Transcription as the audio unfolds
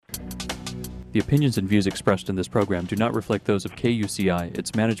The opinions and views expressed in this program do not reflect those of KUCI,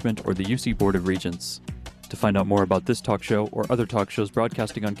 its management, or the UC Board of Regents. To find out more about this talk show or other talk shows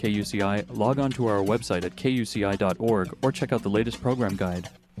broadcasting on KUCI, log on to our website at kuci.org or check out the latest program guide.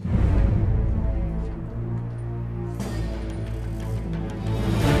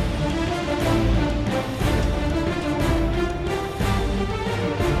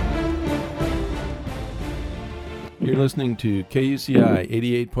 You're listening to KUCI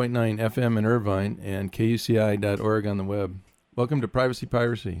 88.9 FM in Irvine and KUCI.org on the web. Welcome to Privacy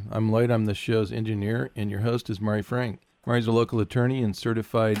Piracy. I'm Lloyd, I'm the show's engineer, and your host is Mari Frank. Mari's a local attorney and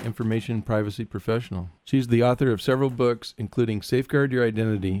certified information privacy professional. She's the author of several books, including Safeguard Your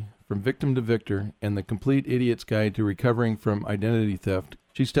Identity, From Victim to Victor, and The Complete Idiot's Guide to Recovering from Identity Theft.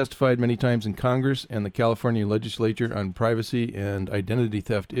 She's testified many times in Congress and the California legislature on privacy and identity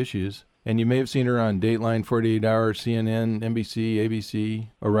theft issues. And you may have seen her on Dateline, 48 Hour, CNN, NBC, ABC,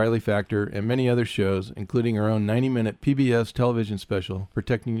 O'Reilly Factor, and many other shows, including her own 90-minute PBS television special,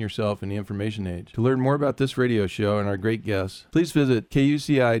 Protecting Yourself in the Information Age. To learn more about this radio show and our great guests, please visit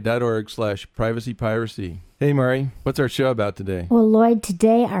kuci.org/privacypiracy. Hey, Mari, what's our show about today? Well, Lloyd,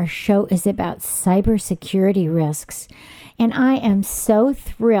 today our show is about cybersecurity risks. And I am so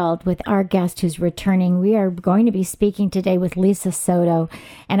thrilled with our guest who's returning. We are going to be speaking today with Lisa Soto.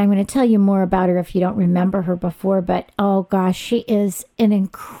 And I'm going to tell you more about her if you don't remember her before. But, oh gosh, she is an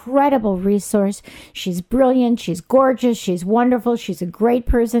incredible resource. She's brilliant. She's gorgeous. She's wonderful. She's a great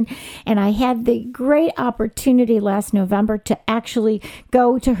person. And I had the great opportunity last November to actually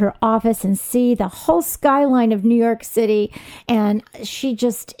go to her office and see the whole skyline of New York City. And she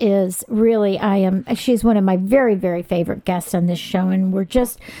just is really, she's one of my very, very favorite guests on this show, and we're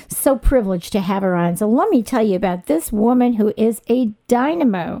just so privileged to have her on. So let me tell you about this woman who is a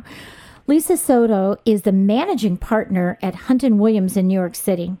dynamo. Lisa Soto is the managing partner at Hunt & Williams in New York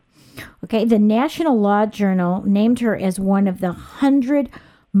City. Okay, the National Law Journal named her as one of the 100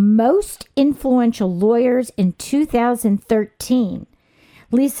 most influential lawyers in 2013.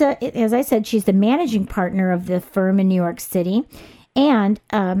 Lisa, as I said, she's the managing partner of the firm in New York City, and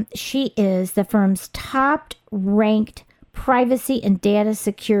she is the firm's top-ranked privacy and data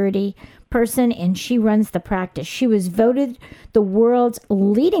security person, and she runs the practice. She was voted the world's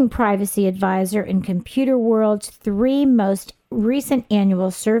leading privacy advisor in Computer World's 3 most recent annual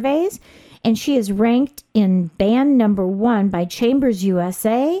surveys, and she is ranked in band number 1 by Chambers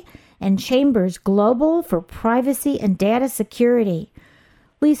USA and Chambers Global for privacy and data security.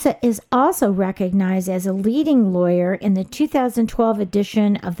 Lisa is also recognized as a leading lawyer in the 2012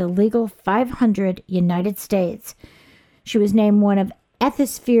 edition of the Legal 500 United States. She was named one of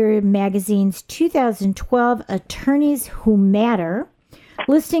Ethisphere magazine's 2012 Attorneys Who Matter,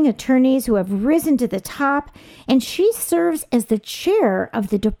 listing attorneys who have risen to the top, and she serves as the chair of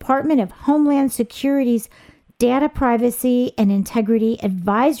the Department of Homeland Security's Data Privacy and Integrity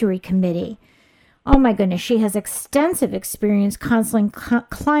Advisory Committee. Oh my goodness, she has extensive experience counseling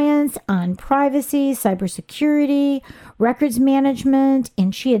clients on privacy, cybersecurity, records management,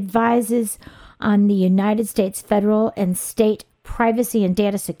 and she advises on the United States federal and state privacy and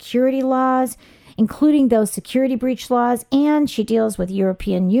data security laws, including those security breach laws, and she deals with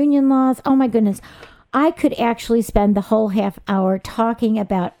European Union laws. Oh my goodness, I could actually spend the whole half hour talking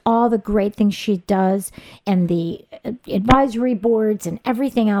about all the great things she does and the advisory boards and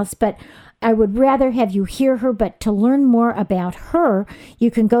everything else, but I would rather have you hear her. But to learn more about her,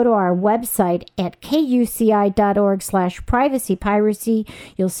 you can go to our website at kuci.org/privacypiracy.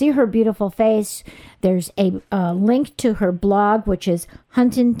 You'll see her beautiful face. There's a link to her blog, which is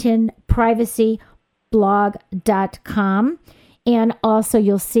huntingtonprivacyblog.com. And also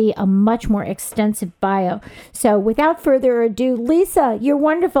you'll see a much more extensive bio. So without further ado, Lisa, you're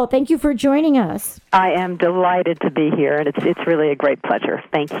wonderful. Thank you for joining us. I am delighted to be here, and it's really a great pleasure.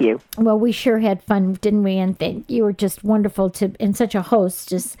 Thank you. Well, we sure had fun, didn't we? And you were just wonderful and such a host,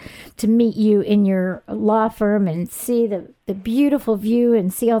 just to meet you in your law firm and see the beautiful view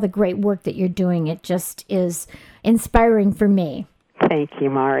and see all the great work that you're doing. It just is inspiring for me. Thank you,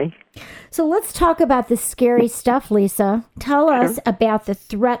 Mari. So let's talk about the scary stuff, Lisa. Tell us about the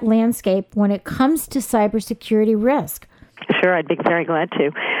threat landscape when it comes to cybersecurity risk. Sure, I'd be very glad to.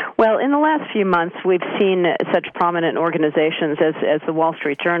 Well, in the last few months, we've seen such prominent organizations as the Wall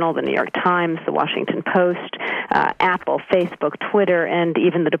Street Journal, the New York Times, the Washington Post, Apple, Facebook, Twitter, and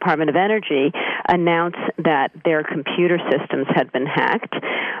even the Department of Energy announce that their computer systems had been hacked.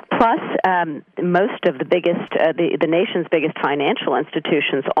 Plus, most of the nation's biggest financial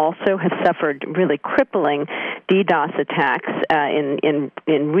institutions also have suffered really crippling DDoS attacks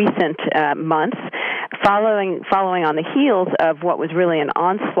in recent months following on the heels of what was really an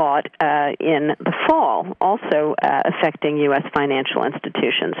onslaught in the fall, also affecting U.S. financial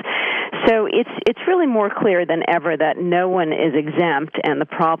institutions. So it's really more clear than ever that no one is exempt, and the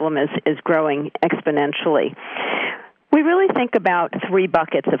problem is growing exponentially. We really think about three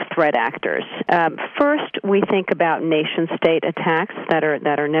buckets of threat actors. First, we think about nation-state attacks that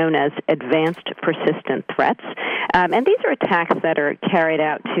are known as advanced persistent threats. And these are attacks that are carried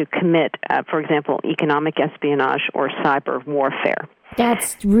out to commit, for example, economic espionage or cyber warfare.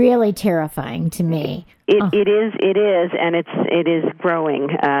 That's really terrifying to me. It is, and it is growing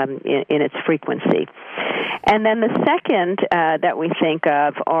in its frequency. And then the second that we think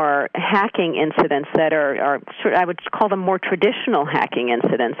of are hacking incidents that are I would call them more traditional hacking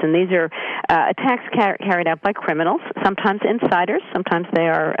incidents. And these are attacks carried out by criminals, sometimes insiders, sometimes they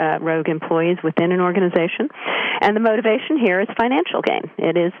are rogue employees within an organization. And the motivation here is financial gain.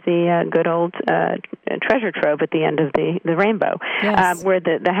 It is the good old treasure trove at the end of the rainbow, yes. Where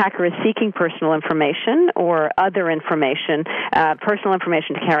the hacker is seeking personal information or other information, personal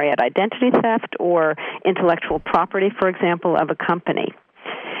information to carry out identity theft or intellectual property, for example, of a company.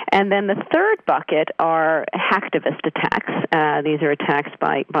 And then the third bucket are hacktivist attacks. These are attacks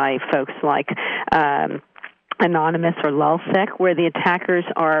by folks like Anonymous or LulzSec, where the attackers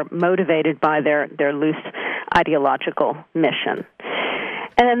are motivated by their loose ideological mission.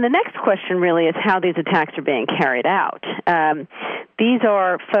 And then the next question really is how these attacks are being carried out. These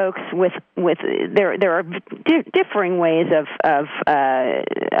are folks with there are differing ways of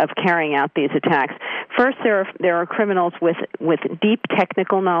carrying out these attacks. First, there are criminals with deep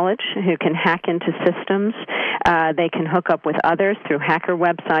technical knowledge who can hack into systems. They can hook up with others through hacker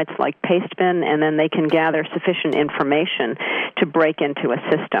websites like Pastebin, and then they can gather sufficient information to break into a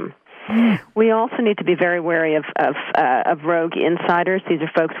system. We also need to be very wary of rogue insiders. These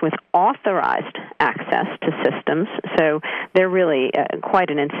are folks with authorized access to systems, so they're really quite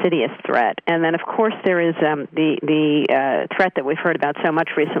an insidious threat. And then, of course, there is the threat that we've heard about so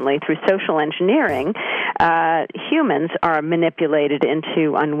much recently through social engineering. Humans are manipulated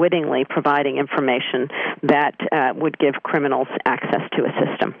into unwittingly providing information that would give criminals access to a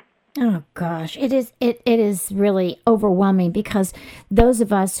system. Oh gosh, it is really overwhelming because those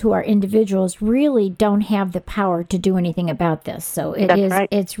of us who are individuals really don't have the power to do anything about this. So Right.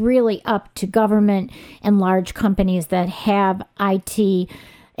 It's really up to government and large companies that have IT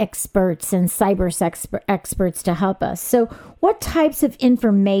experts and cyber experts to help us. So what types of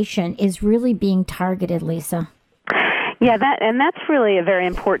information is really being targeted, Lisa? Yeah, that's really a very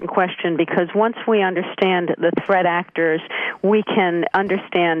important question, because once we understand the threat actors, we can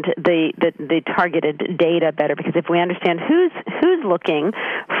understand the targeted data better. Because if we understand who's looking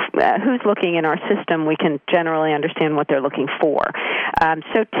in our system, we can generally understand what they're looking for.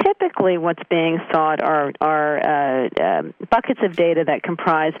 So typically, what's being sought are buckets of data that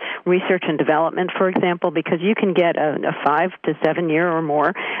comprise research and development, for example, because you can get a 5 to 7 year or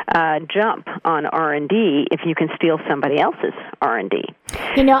more jump on R&D if you can steal somebody else's R&D.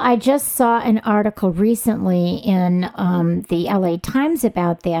 You know, I just saw an article recently in the LA Times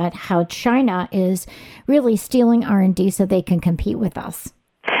about that, how China is really stealing R&D so they can compete with us.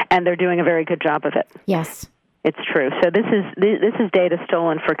 And they're doing a very good job of it. Yes. It's true. So this is data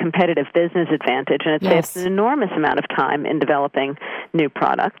stolen for competitive business advantage, and it saves an enormous amount of time in developing new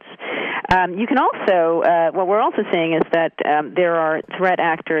products. You can also, what we're also seeing is that there are threat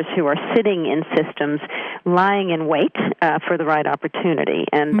actors who are sitting in systems, lying in wait for the right opportunity,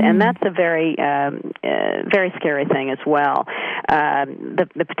 and that's a very very scary thing as well.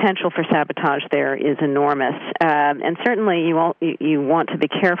 The potential for sabotage there is enormous, and certainly you want to be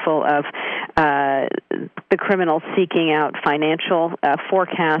careful of the criminals seeking out financial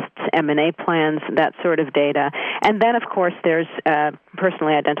forecasts, M&A plans, that sort of data. And then, of course, there's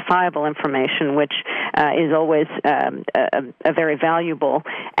personally identifiable information, which is always a very valuable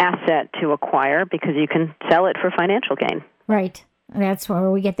asset to acquire because you can sell it for financial gain. Right. That's where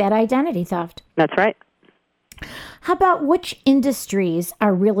we get that identity theft. That's right. How about which industries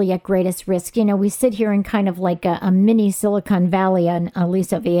are really at greatest risk? You know, we sit here in kind of like a mini Silicon Valley on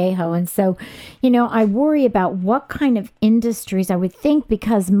Aliso Viejo. And so, you know, I worry about what kind of industries. I would think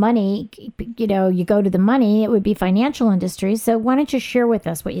because money, you know, you go to the money, it would be financial industries. So why don't you share with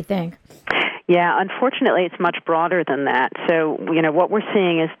us what you think? Yeah, unfortunately, it's much broader than that. So, what we're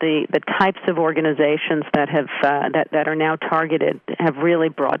seeing is the types of organizations that have that are now targeted have really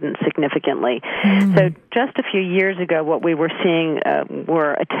broadened significantly. Mm. So, just a few years ago, what we were seeing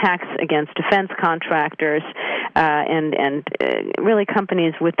were attacks against defense contractors and really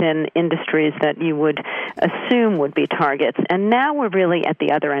companies within industries that you would assume would be targets. And now we're really at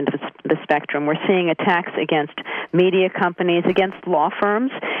the other end of the spectrum. We're seeing attacks against media companies, against law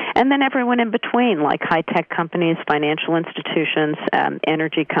firms, and then everyone in between, like high-tech companies, financial institutions,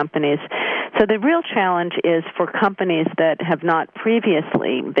 energy companies. So the real challenge is for companies that have not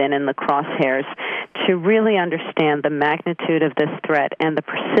previously been in the crosshairs to really understand the magnitude of this threat and the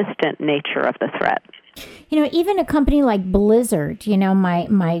persistent nature of the threat. Even a company like Blizzard,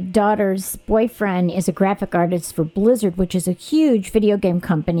 my daughter's boyfriend is a graphic artist for Blizzard, which is a huge video game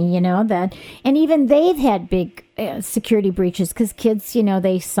company, and even they've had big security breaches because kids,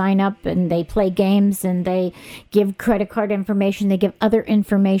 they sign up and they play games and they give credit card information, they give other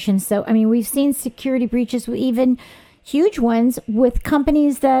information. So, we've seen security breaches, even huge ones, with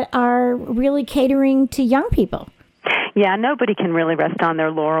companies that are really catering to young people. Yeah, nobody can really rest on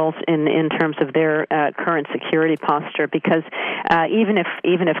their laurels in terms of their current security posture, because even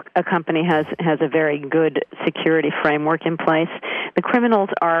if a company has a very good security framework in place, the criminals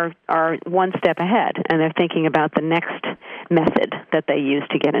are one step ahead, and they're thinking about the next method that they use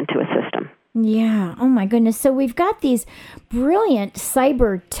to get into a system. Yeah. Oh, my goodness. So we've got these brilliant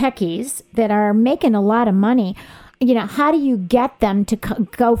cyber techies that are making a lot of money. How do you get them to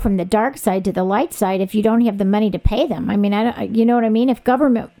go from the dark side to the light side if you don't have the money to pay them? You know what I mean? If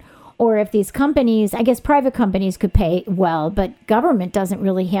government or if these companies, I guess private companies could pay well, but government doesn't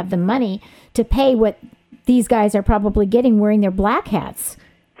really have the money to pay what these guys are probably getting wearing their black hats.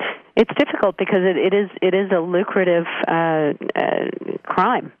 It's difficult because it is a lucrative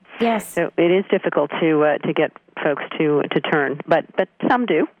crime. Yes. So it is difficult to get folks to turn, but some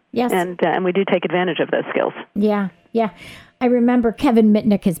do. Yes. And we do take advantage of those skills. Yeah. I remember Kevin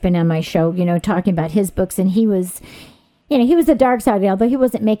Mitnick has been on my show, talking about his books, and he was the dark side, although he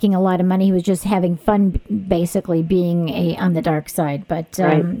wasn't making a lot of money. He was just having fun, basically, being on the dark side. But,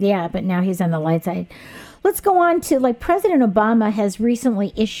 right. But now he's on the light side. Let's go on to, President Obama has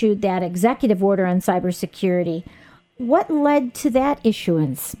recently issued that executive order on cybersecurity. What led to that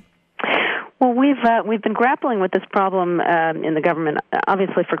issuance? Well, we've been grappling with this problem in the government,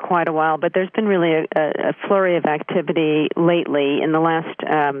 obviously, for quite a while, but there's been really a flurry of activity lately in the last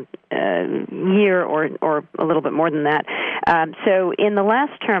year or a little bit more than that. So in the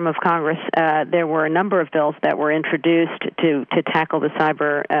last term of Congress, there were a number of bills that were introduced to tackle the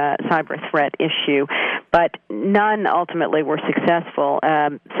cyber threat issue, but none ultimately were successful.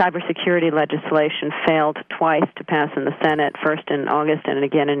 Cybersecurity legislation failed twice to pass in the Senate, first in August and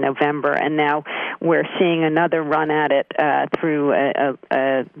again in November, and now we're seeing another run at it through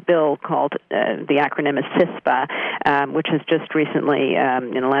a bill called, the acronym is CISPA, which has just recently,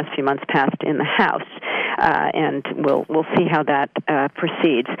 in the last few months, passed in the House, and we'll see how that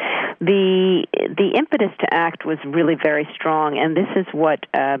proceeds. The impetus to act was really very strong, and this is what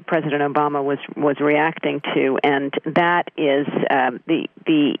President Obama was reacting to, and that is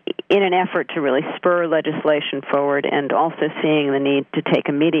in an effort to really spur legislation forward and also seeing the need to take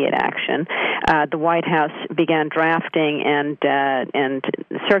immediate action. The White House began drafting and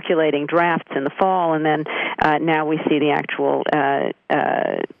circulating drafts in the fall, and then now we see the actual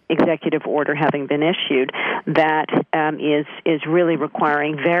executive order having been issued that is really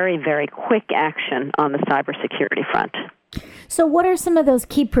requiring very, very quick action on the cybersecurity front. So what are some of those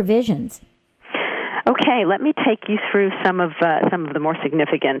key provisions? Okay, let me take you through some of the more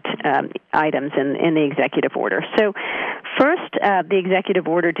significant items in the executive order. So first, the executive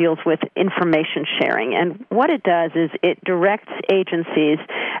order deals with information sharing, and what it does is it directs agencies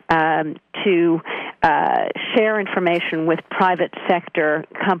to share information with private sector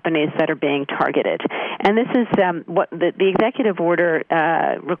companies that are being targeted. And this is what the executive order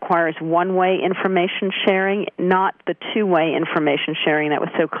requires one-way information sharing, not the two-way information sharing that was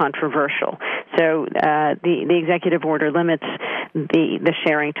so controversial. So the executive order limits the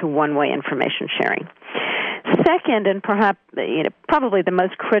sharing to one-way information sharing. Second, and perhaps probably the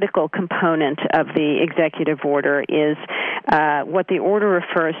most critical component of the executive order is what the order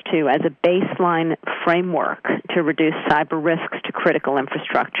refers to as a baseline framework to reduce cyber risks to critical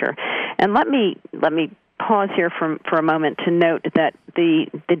infrastructure. And let me pause here for a moment to note that the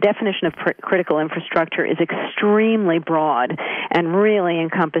definition of critical infrastructure is extremely broad and really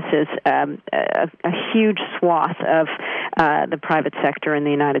encompasses a huge swath of the private sector in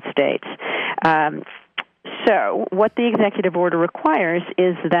the United States. So what the executive order requires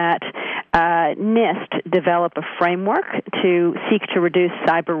is that NIST develop a framework to seek to reduce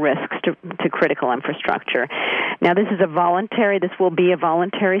cyber risks to critical infrastructure. Now, this will be a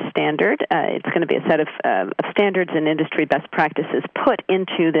voluntary standard. It's going to be a set of standards and industry best practices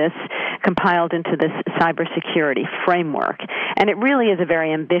compiled into this cybersecurity framework. And it really is a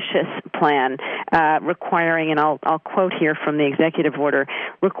very ambitious plan requiring, and I'll quote here from the executive order,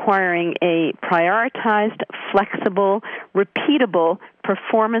 requiring a prioritized, flexible, repeatable,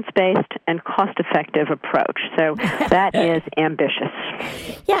 performance-based, and cost-effective approach. So that is ambitious.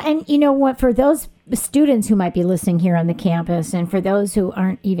 Yeah, and you know what, for those students who might be listening here on the campus, and for those who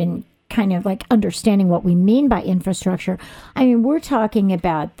aren't even kind of like understanding what we mean by infrastructure, I mean, we're talking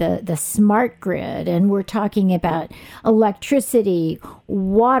about the smart grid, and we're talking about electricity,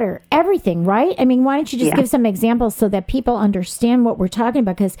 water, everything, right? I mean, why don't you just give some examples so that people understand what we're talking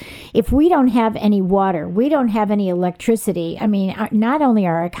about? Because if we don't have any water, we don't have any electricity, I mean, not only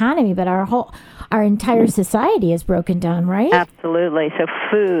our economy, but our entire society is broken down, right? Absolutely. So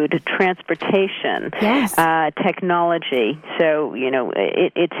food, transportation, technology. So,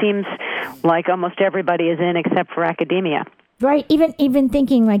 it seems like almost everybody is in except for academia. Right. Even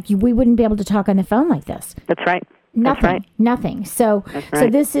thinking like we wouldn't be able to talk on the phone like this. That's right. Nothing. So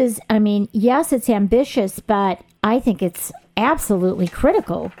this is, I mean, yes, it's ambitious, but I think it's absolutely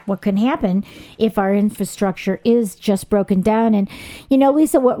critical what can happen if our infrastructure is just broken down. And,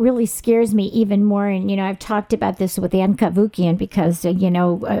 Lisa, what really scares me even more, and, I've talked about this with Ann Kavukian because, I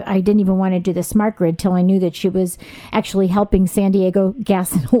didn't even want to do the smart grid till I knew that she was actually helping San Diego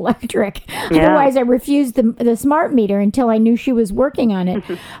Gas and Electric. Yeah. Otherwise, I refused the smart meter until I knew she was working on it.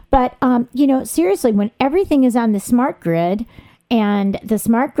 But, seriously, when everything is on the smart grid and the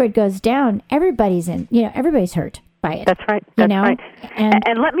smart grid goes down, everybody's hurt by it. That's right. Right.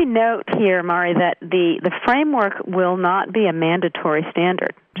 And let me note here, Mari, that the framework will not be a mandatory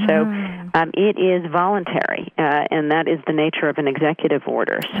standard. So it is voluntary, and that is the nature of an executive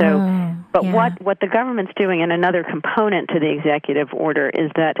order. So, what the government's doing, and another component to the executive order, is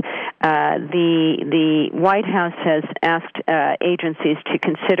that the White House has asked agencies to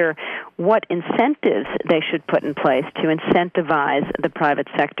consider what incentives they should put in place to incentivize the private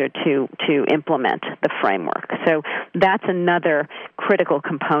sector to implement the framework. So that's another critical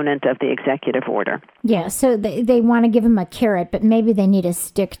component of the executive order. Yeah, so they want to give them a carrot, but maybe they need a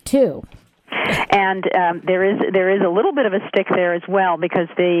stick too. And there is a little bit of a stick there as well, because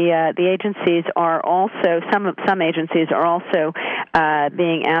the agencies are also some agencies are also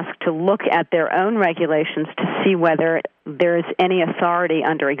being asked to look at their own regulations to see whether there is any authority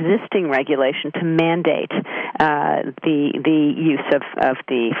under existing regulation to mandate the use of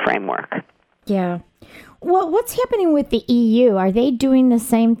the framework. Yeah. Well, what's happening with the EU? Are they doing the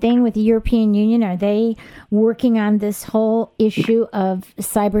same thing with the European Union? Are they working on this whole issue of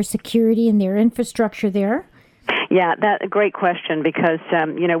cybersecurity and their infrastructure there? Yeah, that's a great question, because,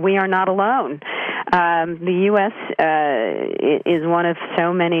 we are not alone. The U.S. Is one of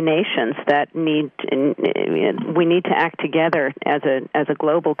so many nations that we need to act together as a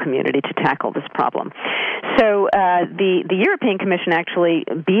global community to tackle this problem. So the European Commission actually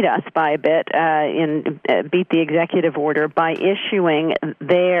beat us by a bit, beat the executive order by issuing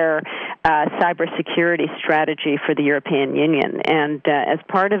their cybersecurity strategy for the European Union. And as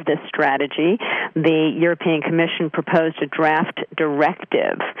part of this strategy, the European Commission proposed a draft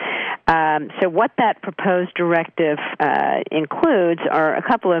directive. So what that proposed directive includes are a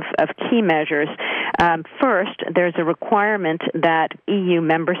couple of key measures. First, there's a requirement that EU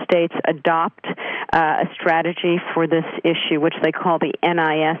member states adopt a strategy for this issue, which they call the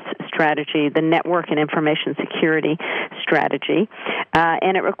NIS strategy, the Network and Information Security Strategy.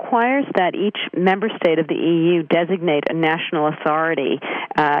 And it requires that each member state of the EU designate a national authority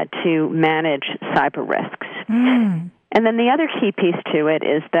to manage cyber risks. And then the other key piece to it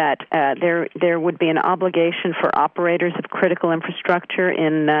is that there would be an obligation for operators of critical infrastructure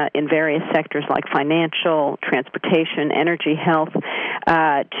in various sectors like financial, transportation, energy, health,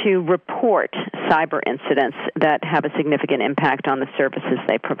 to report cyber incidents that have a significant impact on the services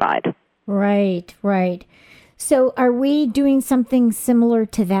they provide. Right. So are we doing something similar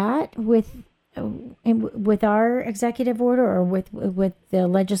to that with our executive order, or with the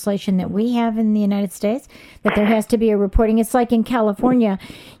legislation that we have in the United States, that there has to be a reporting? It's like in California,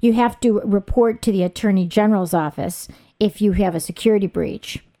 you have to report to the Attorney General's office if you have a security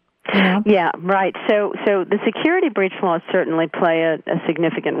breach. Yeah, right. So the security breach laws certainly play a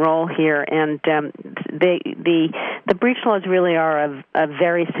significant role here, and the breach laws really are a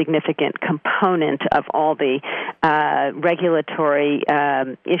very significant component of all the regulatory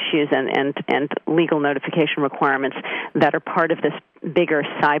issues and legal notification requirements that are part of this bigger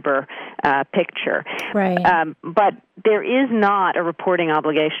cyber picture. Right. But there is not a reporting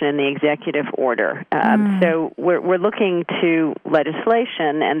obligation in the executive order. So we're looking to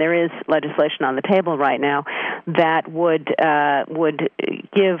legislation, and there is legislation on the table right now that would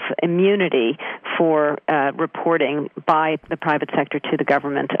give immunity for reporting by the private sector to the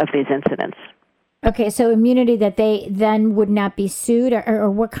government of these incidents. Okay, so immunity that they then would not be sued, or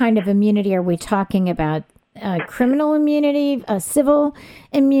what kind of immunity are we talking about? Criminal immunity, civil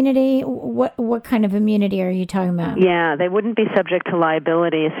immunity? What kind of immunity are you talking about? Yeah, they wouldn't be subject to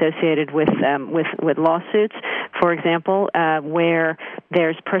liability associated with lawsuits, for example, where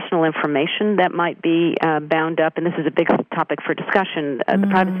there's personal information that might be bound up, and this is a big topic for discussion, the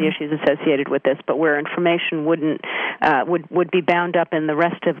privacy issues associated with this, but where information would be bound up in the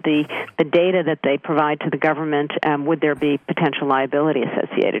rest of the data that they provide to the government, would there be potential liability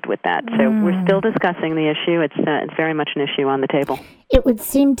associated with that? So we're still discussing the issue. It's very much an issue on the table. It would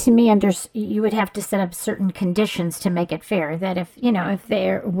seem to me you would have to set up certain conditions to make it fair. That if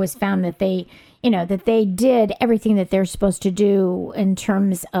there was found that they did everything that they're supposed to do in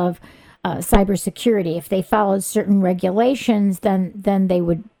terms of cybersecurity, if they followed certain regulations, then they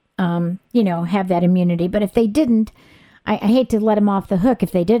would have that immunity. But if they didn't, I hate to let them off the hook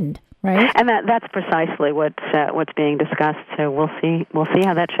if they didn't. Right, and that's precisely what's being discussed. So we'll see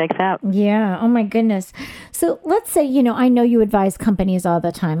how that shakes out. Yeah. Oh my goodness. So let's say I know you advise companies all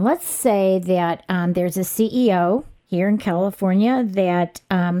the time. Let's say that there's a CEO here in California that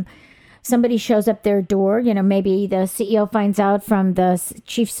somebody shows up their door. Maybe the CEO finds out from the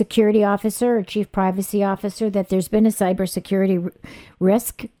chief security officer or chief privacy officer that there's been a cybersecurity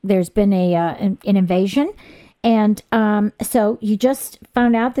risk. There's been an invasion. And so you just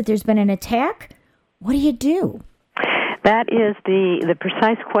found out that there's been an attack. What do you do? That is the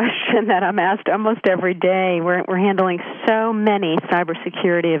precise question that I'm asked almost every day. We're handling so many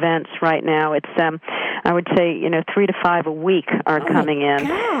cybersecurity events right now. It's I would say 3 to 5 a week are coming in.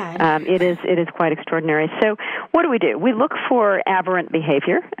 It is quite extraordinary. So what do? We look for aberrant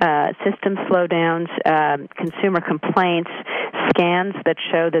behavior, system slowdowns, consumer complaints, scans that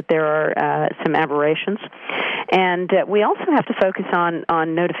show that there are some aberrations. And we also have to focus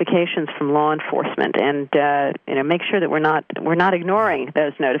on notifications from law enforcement, and make sure that we're not ignoring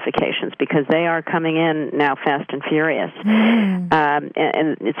those notifications, because they are coming in now fast and furious.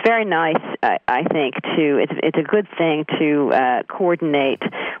 And it's very nice, I think, it's a good thing to coordinate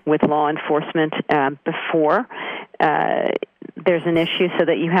with law enforcement before there's an issue, so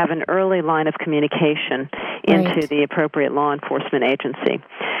that you have an early line of communication into the appropriate law enforcement agency.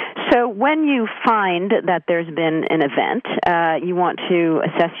 So when you find that there's been an event, you want to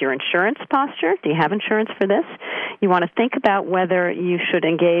assess your insurance posture. Do you have insurance for this? You want to think about whether you should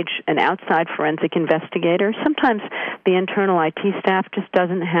engage an outside forensic investigator. Sometimes the internal IT staff just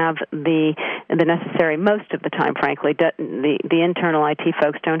doesn't have the necessary, most of the time, frankly, the internal IT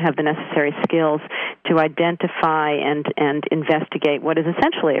folks don't have the necessary skills to identify and investigate what is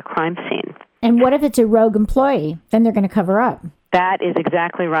essentially a crime scene. And what if it's a rogue employee? Then they're going to cover up. That is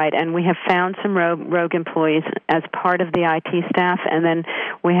exactly right, and we have found some rogue employees as part of the IT staff, and then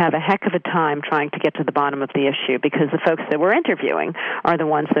we have a heck of a time trying to get to the bottom of the issue, because the folks that we're interviewing are the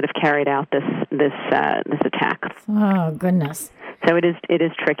ones that have carried out this attack. Oh goodness! So it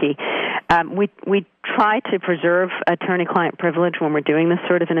is tricky. We try to preserve attorney-client privilege when we're doing this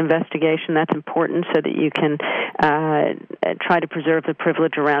sort of an investigation. That's important, so that you can try to preserve the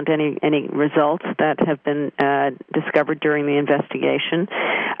privilege around any results that have been discovered during the investigation.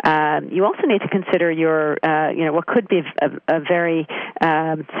 You also need to consider your, what could be a very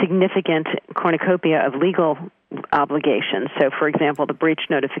significant cornucopia of legal obligations. So, for example, the breach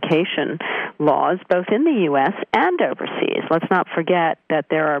notification laws, both in the U.S. and overseas. Let's not forget that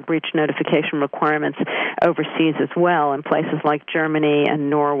there are breach notification requirements overseas as well, in places like Germany and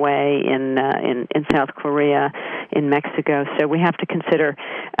Norway, in South Korea, in Mexico. So we have to consider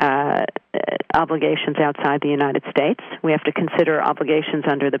obligations outside the United States. We have to consider obligations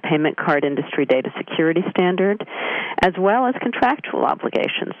under the Payment Card Industry Data Security Standard, as well as contractual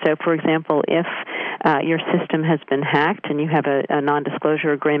obligations. So, for example, if your system has been hacked and you have a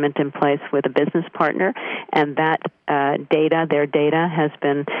non-disclosure agreement in place with a business partner, and that their data has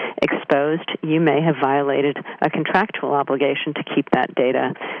been exposed, you may have violated a contractual obligation to keep that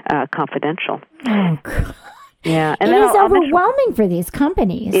data confidential. Oh, God. Yeah, and it is overwhelming for these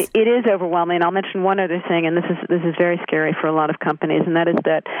companies. It is overwhelming. I'll mention one other thing, and this is very scary for a lot of companies, and that is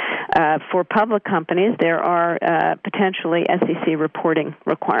that for public companies, there are potentially SEC reporting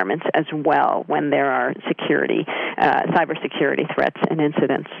requirements as well when there are cybersecurity threats and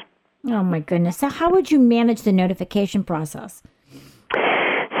incidents. Oh, my goodness. So how would you manage the notification process?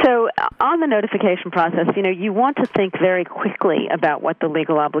 So on the notification process, you want to think very quickly about what the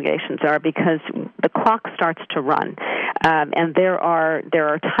legal obligations are because the clock starts to run, and there are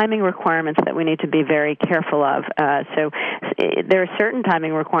timing requirements that we need to be very careful of. So there are certain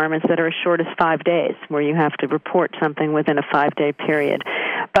timing requirements that are as short as 5 days, where you have to report something within a 5-day period.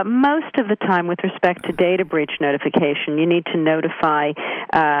 But most of the time, with respect to data breach notification, you need to notify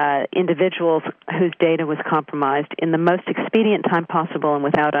individuals whose data was compromised in the most expedient time possible and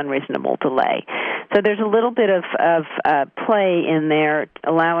without unreasonable delay. So there's a little bit of play in there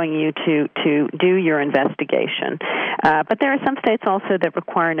allowing you to do your investigation. But there are some states also that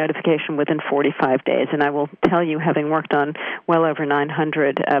require notification within 45 days, and I will tell you, having worked on well over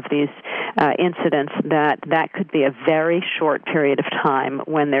 900 of these incidents, that could be a very short period of time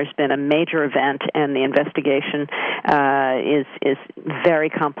when there's been a major event and the investigation is very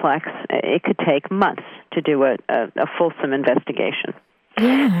complex. It could take months to do a fulsome investigation.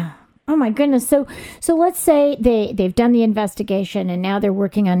 Yeah. Oh, my goodness. So let's say they've done the investigation and now they're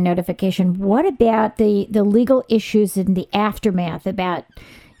working on notification. What about the legal issues in the aftermath about,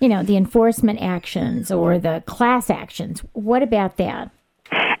 the enforcement actions or the class actions? What about that?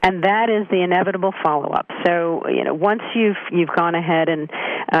 And that is the inevitable follow-up. So, once you've gone ahead and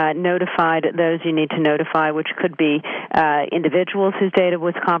notified those you need to notify, which could be individuals whose data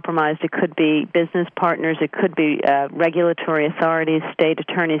was compromised, it could be business partners, it could be regulatory authorities, state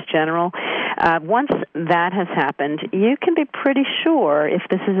attorneys general. Once that has happened, you can be pretty sure, if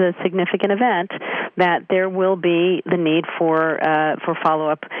this is a significant event, that there will be the need for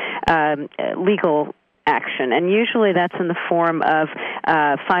follow-up legal action, and usually that's in the form of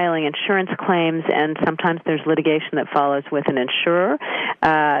filing insurance claims, and sometimes there's litigation that follows with an insurer.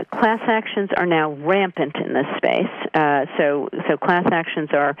 Class actions are now rampant in this space, so class actions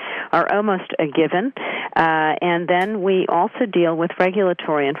are almost a given, and then we also deal with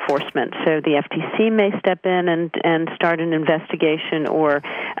regulatory enforcement. So the FTC may step in and start an investigation, or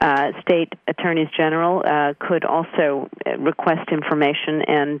state attorneys general could also request information,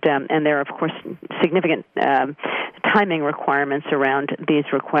 and there are, of course, significant timing requirements around these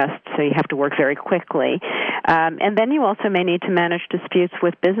requests, so you have to work very quickly. And then you also may need to manage disputes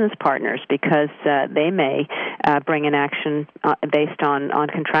with business partners because they may bring an action based on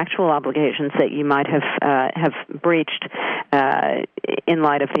contractual obligations that you might have breached in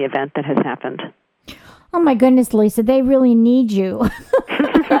light of the event that has happened. Oh, my goodness, Lisa, they really need you.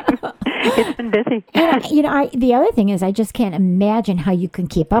 It's been busy. And, the other thing is I just can't imagine how you can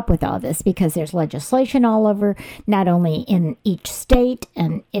keep up with all this because there's legislation all over, not only in each state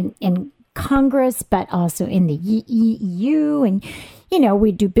and in Congress, but also in the EU. And,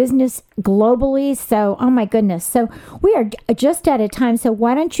 we do business globally. So, oh, my goodness. So we are just out of time. So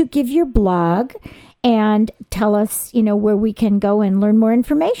why don't you give your blog and tell us, where we can go and learn more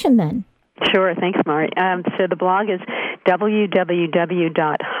information then? Sure. Thanks, Mari. So the blog is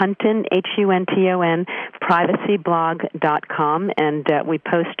www.hunton, Hunton, privacyblog.com, and we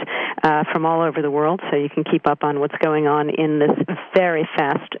post from all over the world, so you can keep up on what's going on in this very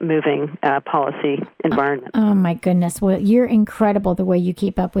fast-moving policy environment. Oh, my goodness. Well, you're incredible the way you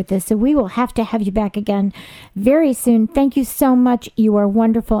keep up with this, so we will have to have you back again very soon. Thank you so much. You are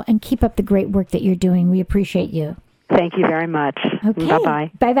wonderful, and keep up the great work that you're doing. We appreciate you. Thank you very much. Okay.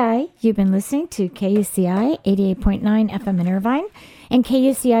 Bye-bye. Bye-bye. You've been listening to KUCI 88.9 FM in Irvine and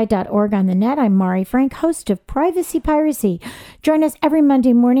KUCI.org on the net. I'm Mari Frank, host of Privacy Piracy. Join us every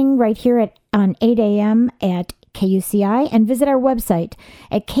Monday morning right here on 8 a.m. at KUCI, and visit our website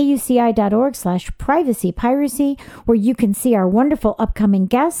at kuci.org/privacypiracy, where you can see our wonderful upcoming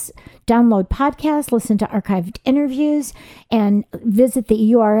guests, download podcasts, listen to archived interviews, and visit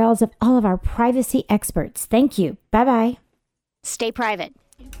the URLs of all of our privacy experts. Thank you. Bye-bye. Stay private.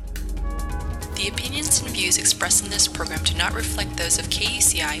 The opinions and views expressed in this program do not reflect those of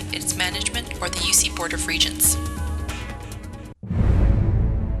KUCI, its management, or the UC Board of Regents.